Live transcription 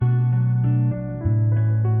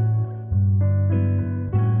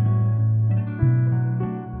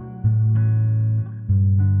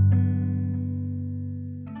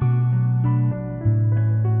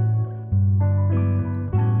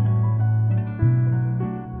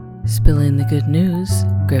Spilling the good news,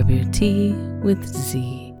 grab your tea with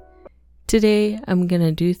Z. Today, I'm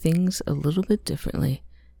gonna do things a little bit differently,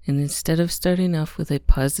 and instead of starting off with a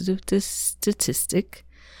positive statistic,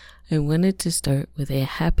 I wanted to start with a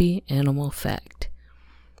happy animal fact.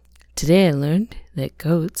 Today I learned that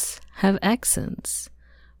goats have accents.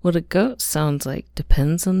 What a goat sounds like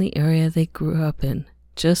depends on the area they grew up in,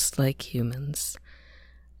 just like humans.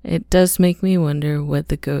 It does make me wonder what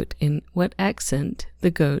accent the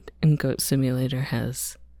goat in Goat Simulator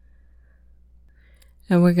has.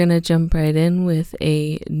 And we're going to jump right in with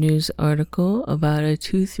a news article about a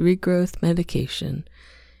tooth regrowth medication.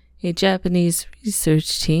 A Japanese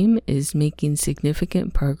research team is making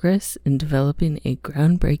significant progress in developing a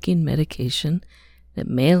groundbreaking medication that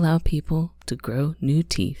may allow people to grow new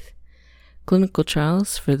teeth. Clinical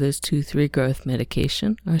trials for this tooth regrowth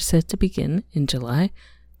medication are set to begin in July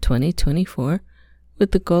 2024,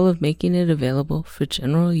 with the goal of making it available for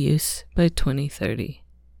general use by 2030.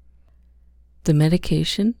 The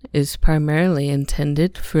medication is primarily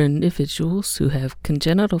intended for individuals who have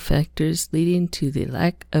congenital factors leading to the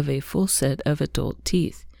lack of a full set of adult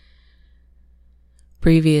teeth.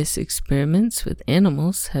 Previous experiments with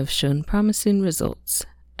animals have shown promising results,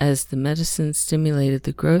 as the medicine stimulated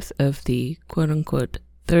the growth of the quote-unquote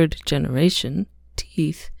third generation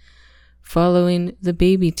teeth following the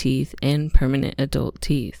baby teeth and permanent adult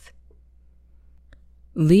teeth.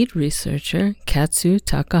 Lead researcher Katsu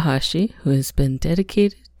Takahashi, who has been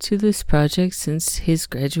dedicated to this project since his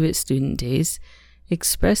graduate student days,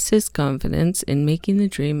 expressed his confidence in making the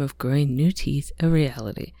dream of growing new teeth a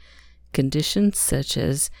reality. Conditions such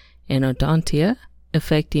as anodontia,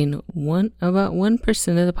 affecting about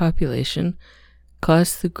 1% of the population,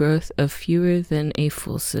 cause the growth of fewer than a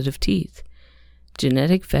full set of teeth.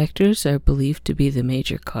 Genetic factors are believed to be the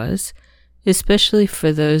major cause, especially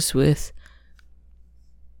for those with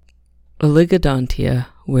oligodontia,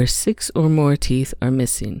 where 6 or more teeth are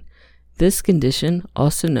missing. This condition,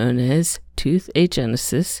 also known as tooth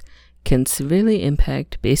agenesis, can severely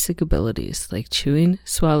impact basic abilities like chewing,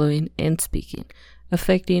 swallowing, and speaking,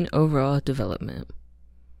 affecting overall development.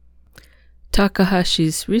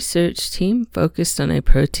 Takahashi's research team focused on a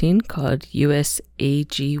protein called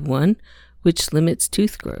USAG1, which limits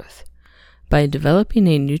tooth growth. By developing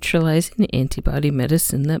a neutralizing antibody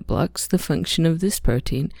medicine that blocks the function of this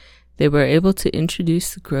protein, they were able to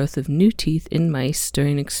introduce the growth of new teeth in mice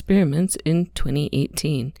during experiments in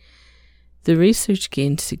 2018. The research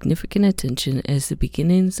gained significant attention as the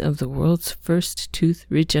beginnings of the world's first tooth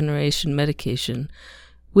regeneration medication,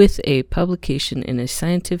 with a publication in a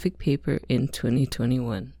scientific paper in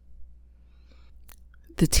 2021.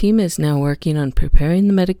 The team is now working on preparing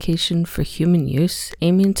the medication for human use,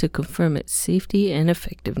 aiming to confirm its safety and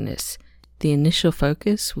effectiveness. The initial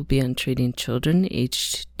focus will be on treating children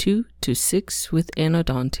aged 2 to 6 with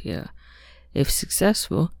anodontia. If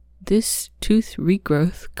successful, this tooth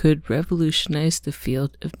regrowth could revolutionize the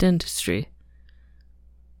field of dentistry.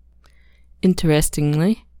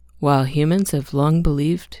 Interestingly, while humans have long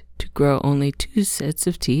believed to grow only 2 sets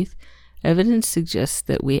of teeth, evidence suggests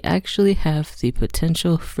that we actually have the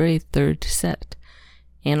potential for a third set.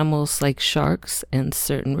 Animals like sharks and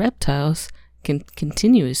certain reptiles can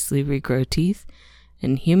continuously regrow teeth,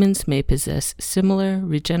 and humans may possess similar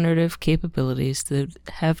regenerative capabilities that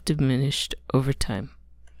have diminished over time.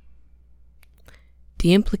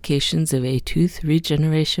 The implications of a tooth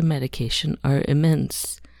regeneration medication are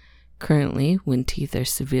immense. Currently, when teeth are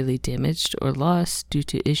severely damaged or lost due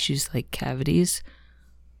to issues like cavities,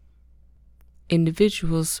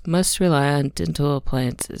 individuals must rely on dental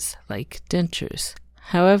appliances like dentures.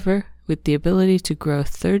 However, with the ability to grow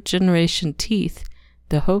third-generation teeth,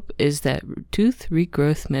 the hope is that tooth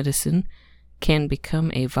regrowth medicine can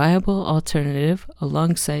become a viable alternative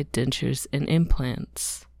alongside dentures and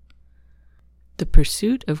implants. The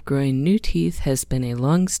pursuit of growing new teeth has been a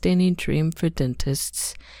long-standing dream for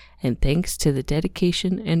dentists, and thanks to the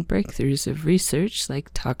dedication and breakthroughs of research like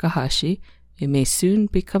Takahashi, it may soon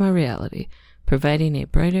become a reality, providing a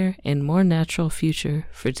brighter and more natural future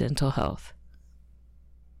for dental health.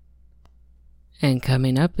 And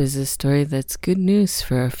coming up is a story that's good news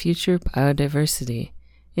for our future biodiversity.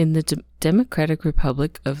 In the Democratic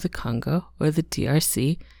Republic of the Congo, or the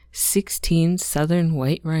DRC, 16 southern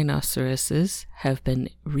white rhinoceroses have been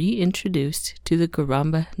reintroduced to the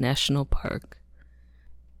Garamba National Park,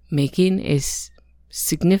 making a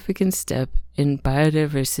significant step in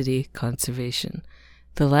biodiversity conservation.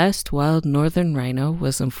 The last wild northern rhino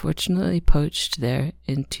was unfortunately poached there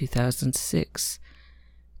in 2006.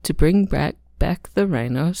 To bring back the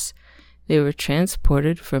rhinos, they were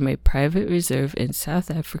transported from a private reserve in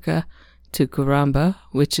South Africa to Garamba,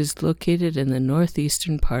 which is located in the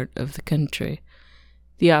northeastern part of the country.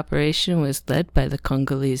 The operation was led by the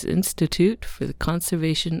Congolese Institute for the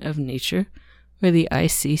Conservation of Nature, or the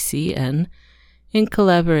ICCN, in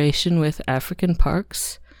collaboration with African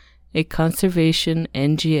Parks, a conservation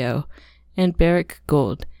NGO, and Barrick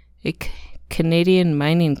Gold, a Canadian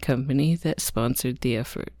mining company that sponsored the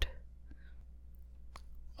effort.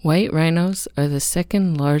 White rhinos are the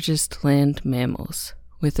second largest land mammals,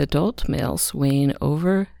 with adult males weighing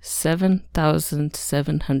over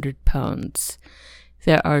 7,700 pounds.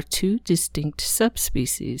 There are two distinct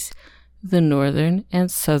subspecies, the northern and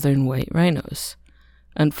southern white rhinos.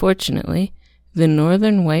 Unfortunately, the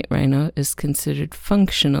northern white rhino is considered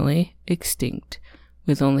functionally extinct,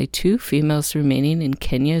 with only 2 females remaining in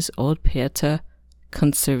Kenya's Old Pieta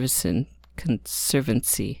Conservancy.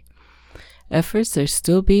 Efforts are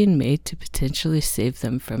still being made to potentially save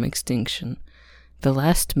them from extinction. The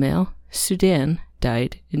last male, Sudan,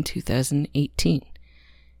 died in 2018.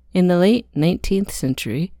 In the late 19th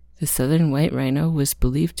century, the southern white rhino was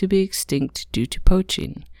believed to be extinct due to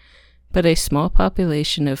poaching, but a small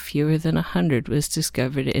population of fewer than 100 was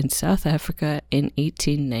discovered in South Africa in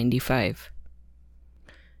 1895.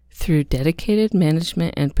 Through dedicated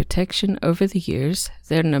management and protection over the years,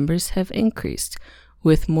 their numbers have increased,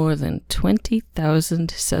 with more than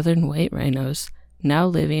 20,000 southern white rhinos now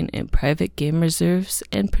living in private game reserves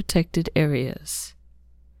and protected areas.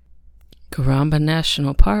 Garamba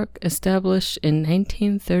National Park, established in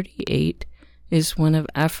 1938, is one of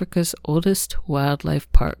Africa's oldest wildlife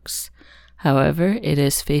parks. However, it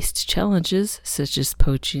has faced challenges such as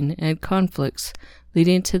poaching and conflicts,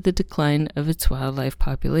 leading to the decline of its wildlife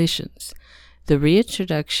populations. The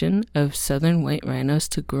reintroduction of southern white rhinos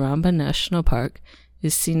to Garamba National Park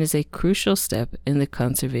is seen as a crucial step in the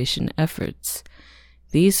conservation efforts.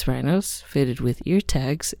 These rhinos, fitted with ear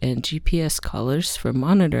tags and GPS collars for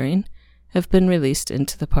monitoring, have been released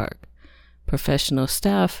into the park. Professional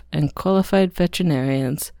staff and qualified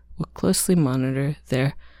veterinarians will closely monitor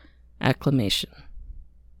their acclimation.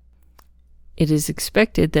 It is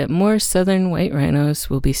expected that more southern white rhinos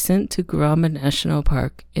will be sent to Garamba National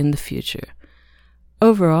Park in the future.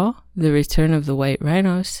 Overall, the return of the white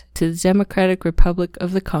rhinos to the Democratic Republic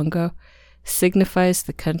of the Congo signifies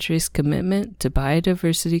the country's commitment to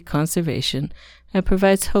biodiversity conservation and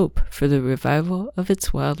provides hope for the revival of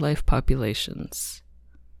its wildlife populations.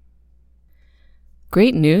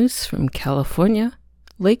 Great news from California.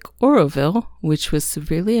 Lake Oroville, which was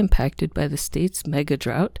severely impacted by the state's mega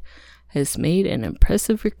drought, has made an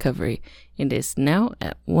impressive recovery and is now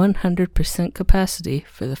at 100% capacity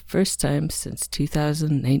for the first time since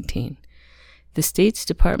 2019. The state's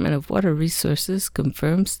Department of Water Resources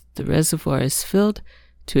confirms the reservoir is filled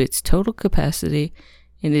to its total capacity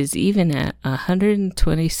and is even at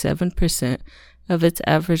 127% of its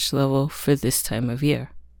average level for this time of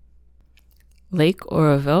year. Lake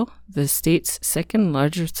Oroville, the state's second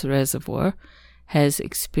largest reservoir, has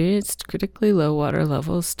experienced critically low water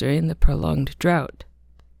levels during the prolonged drought.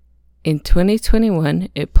 In 2021,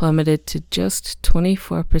 it plummeted to just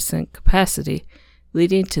 24% capacity,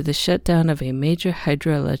 leading to the shutdown of a major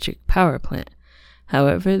hydroelectric power plant.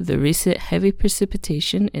 However, the recent heavy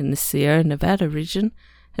precipitation in the Sierra Nevada region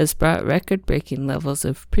has brought record-breaking levels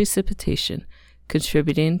of precipitation,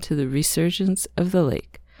 contributing to the resurgence of the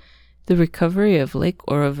lake. The recovery of Lake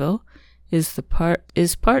Oroville is part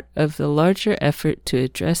of the larger effort to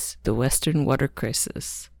address the Western water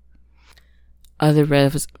crisis. Other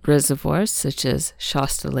reservoirs, such as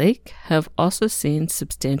Shasta Lake, have also seen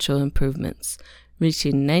substantial improvements,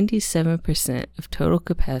 reaching 97% of total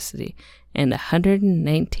capacity and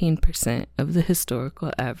 119% of the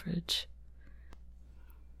historical average.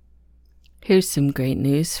 Here's some great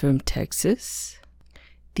news from Texas.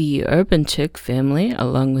 The Urbanchuk family,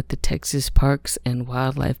 along with the Texas Parks and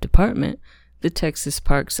Wildlife Department, the Texas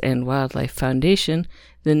Parks and Wildlife Foundation,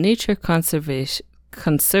 the Nature Conservancy,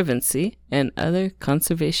 and other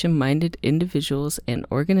conservation-minded individuals and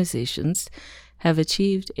organizations, have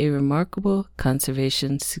achieved a remarkable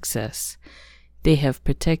conservation success. They have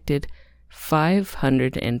protected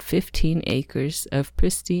 515 acres of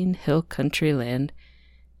pristine hill country land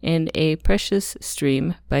and a precious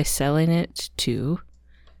stream by selling it to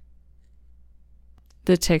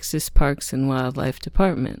the Texas Parks and Wildlife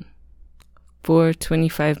Department for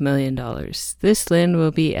 $25 million. This land will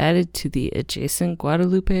be added to the adjacent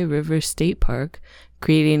Guadalupe River State Park,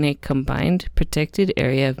 creating a combined protected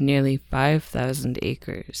area of nearly 5,000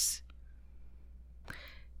 acres.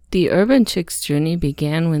 The Urbanchuk's journey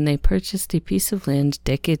began when they purchased a piece of land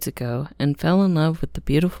decades ago and fell in love with the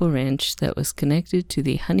beautiful ranch that was connected to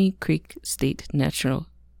the Honey Creek State Natural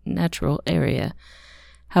natural area.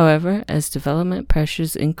 However, as development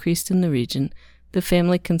pressures increased in the region, the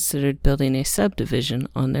family considered building a subdivision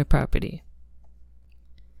on their property.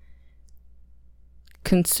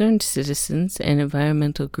 Concerned citizens and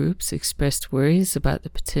environmental groups expressed worries about the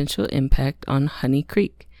potential impact on Honey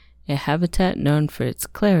Creek, a habitat known for its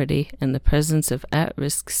clarity and the presence of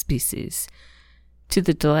at-risk species. To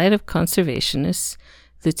the delight of conservationists,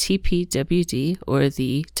 the TPWD, or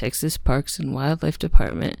the Texas Parks and Wildlife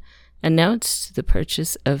Department, announced the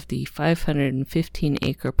purchase of the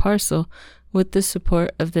 515-acre parcel with the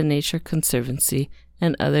support of the Nature Conservancy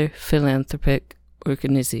and other philanthropic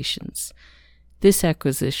organizations. This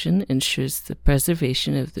acquisition ensures the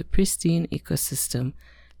preservation of the pristine ecosystem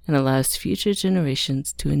and allows future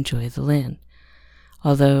generations to enjoy the land.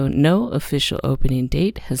 Although no official opening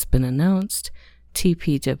date has been announced,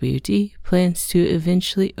 TPWD plans to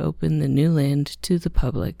eventually open the new land to the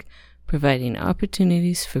public, providing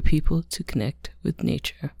opportunities for people to connect with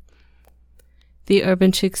nature. The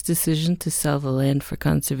Urban Chicks' decision to sell the land for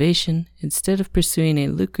conservation instead of pursuing a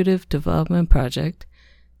lucrative development project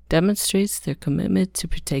demonstrates their commitment to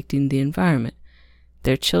protecting the environment.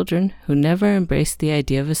 Their children, who never embraced the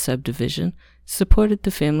idea of a subdivision, supported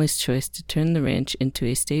the family's choice to turn the ranch into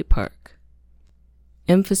a state park,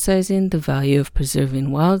 emphasizing the value of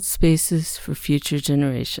preserving wild spaces for future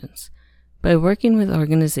generations. By working with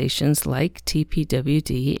organizations like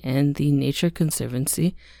TPWD and the Nature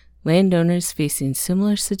Conservancy, landowners facing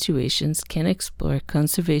similar situations can explore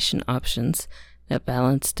conservation options that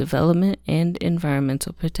balance development and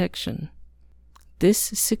environmental protection. This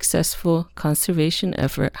successful conservation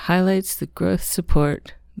effort highlights the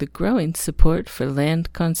growing support for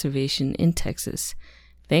land conservation in Texas,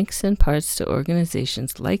 thanks in parts to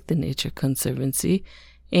organizations like the Nature Conservancy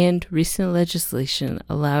and recent legislation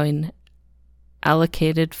allowing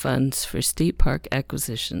allocated funds for state park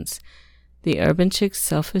acquisitions. The Urban Chicks'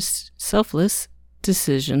 selfless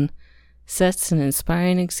decision sets an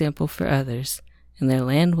inspiring example for others, and their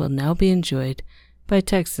land will now be enjoyed by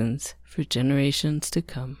Texans for generations to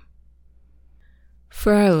come.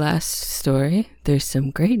 For our last story, there's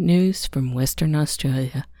some great news from Western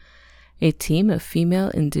Australia. A team of female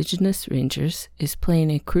Indigenous rangers is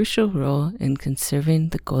playing a crucial role in conserving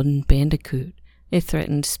the golden bandicoot, a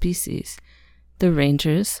threatened species. The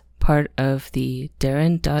rangers, part of the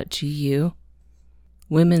Darren.gu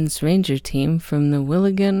Women's Ranger Team from the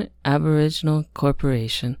Willigan Aboriginal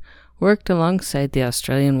Corporation, worked alongside the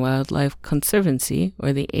Australian Wildlife Conservancy,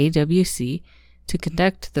 or the AWC, to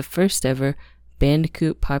conduct the first ever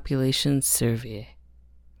bandicoot population survey.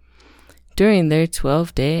 During their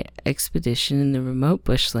 12-day expedition in the remote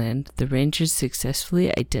bushland, the rangers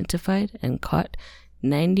successfully identified and caught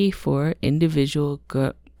 94 individual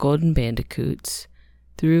golden bandicoots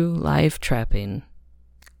through live trapping.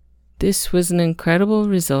 This was an incredible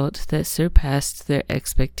result that surpassed their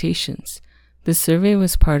expectations. The survey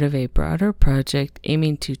was part of a broader project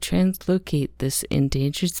aiming to translocate this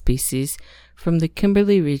endangered species from the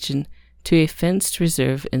Kimberley region to a fenced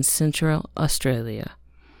reserve in Central Australia.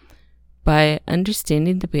 By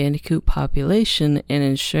understanding the bandicoot population and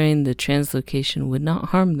ensuring the translocation would not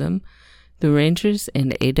harm them, the rangers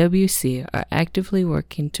and AWC are actively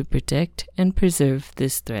working to protect and preserve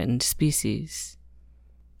this threatened species.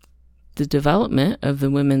 The development of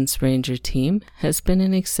the Women's Ranger Team has been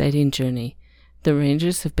an exciting journey. The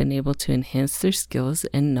rangers have been able to enhance their skills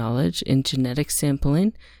and knowledge in genetic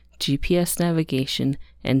sampling, GPS navigation,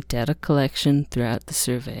 and data collection throughout the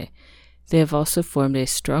survey. They have also formed a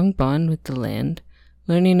strong bond with the land,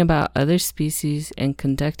 learning about other species and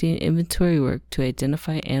conducting inventory work to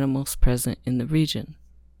identify animals present in the region.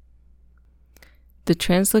 The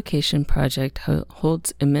translocation project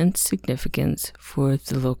holds immense significance for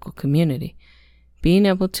the local community. Being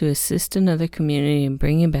able to assist another community in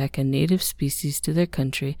bringing back a native species to their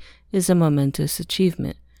country is a momentous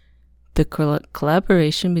achievement. The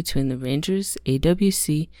collaboration between the rangers,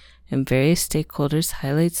 AWC, and various stakeholders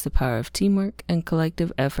highlights the power of teamwork and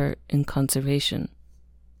collective effort in conservation.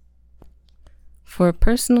 For a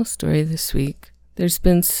personal story this week, there's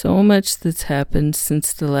been so much that's happened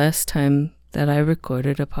since the last time that I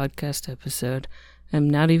recorded a podcast episode. I'm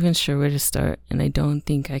not even sure where to start, and I don't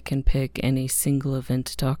think I can pick any single event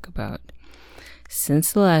to talk about.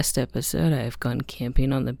 Since the last episode, I have gone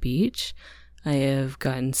camping on the beach. I have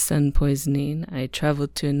gotten sun poisoning. I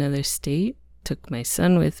traveled to another state, took my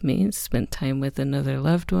son with me, spent time with another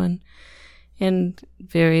loved one, and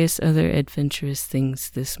various other adventurous things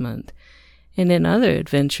this month. And in other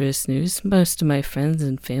adventurous news, most of my friends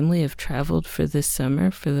and family have traveled for this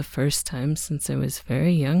summer for the first time since I was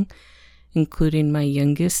very young, including my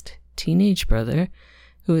youngest teenage brother,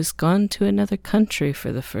 who has gone to another country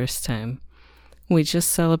for the first time. We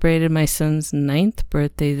just celebrated my son's 9th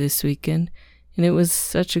birthday this weekend, and it was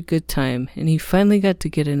such a good time, and he finally got to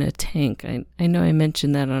get in a tank. I know I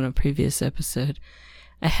mentioned that on a previous episode.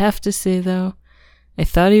 I have to say, though, I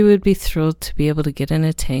thought he would be thrilled to be able to get in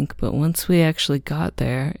a tank, but once we actually got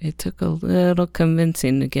there, it took a little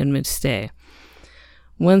convincing to get him to stay.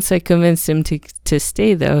 Once I convinced him to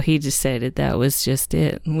stay, though, he decided that was just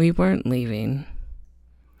it, and we weren't leaving.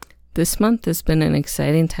 This month has been an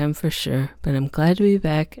exciting time for sure, but I'm glad to be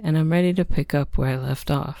back, and I'm ready to pick up where I left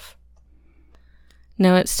off.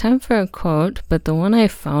 Now it's time for a quote, but the one I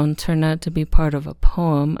found turned out to be part of a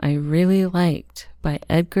poem I really liked by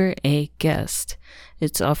Edgar A. Guest.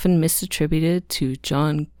 It's often misattributed to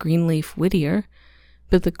John Greenleaf Whittier,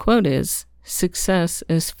 but the quote is, "Success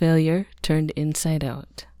is failure turned inside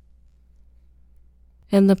out."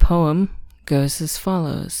 And the poem goes as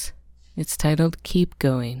follows. It's titled Keep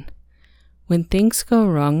Going. When things go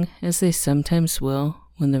wrong, as they sometimes will,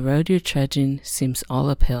 when the road you're trudging seems all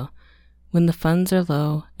uphill, when the funds are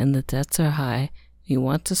low and the debts are high, you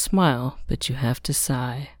want to smile, but you have to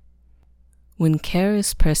sigh. When care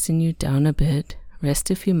is pressing you down a bit,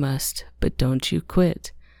 rest if you must, but don't you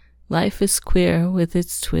quit. Life is queer with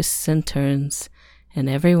its twists and turns, and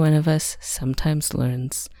every one of us sometimes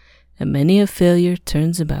learns. And many a failure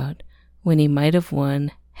turns about, when he might have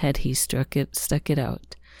won had he stuck it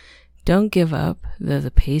out. Don't give up, though the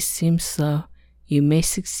pace seems slow, you may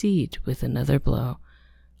succeed with another blow.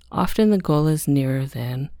 Often the goal is nearer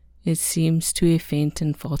than it seems to a faint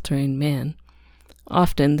and faltering man.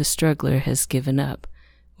 Often the struggler has given up,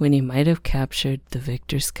 when he might have captured the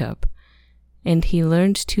victor's cup. And he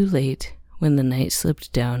learned too late, when the night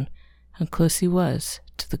slipped down, how close he was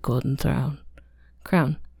to the golden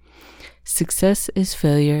crown. Success is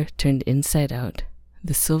failure turned inside out,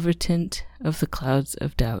 the silver tint of the clouds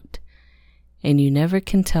of doubt. And you never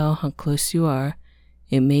can tell how close you are,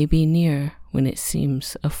 it may be near when it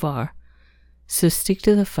seems afar. So stick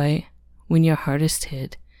to the fight when you're hardest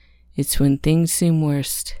hit. It's when things seem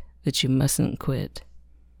worst that you mustn't quit.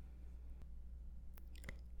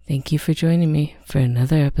 Thank you for joining me for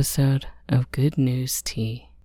another episode of Good News Tea.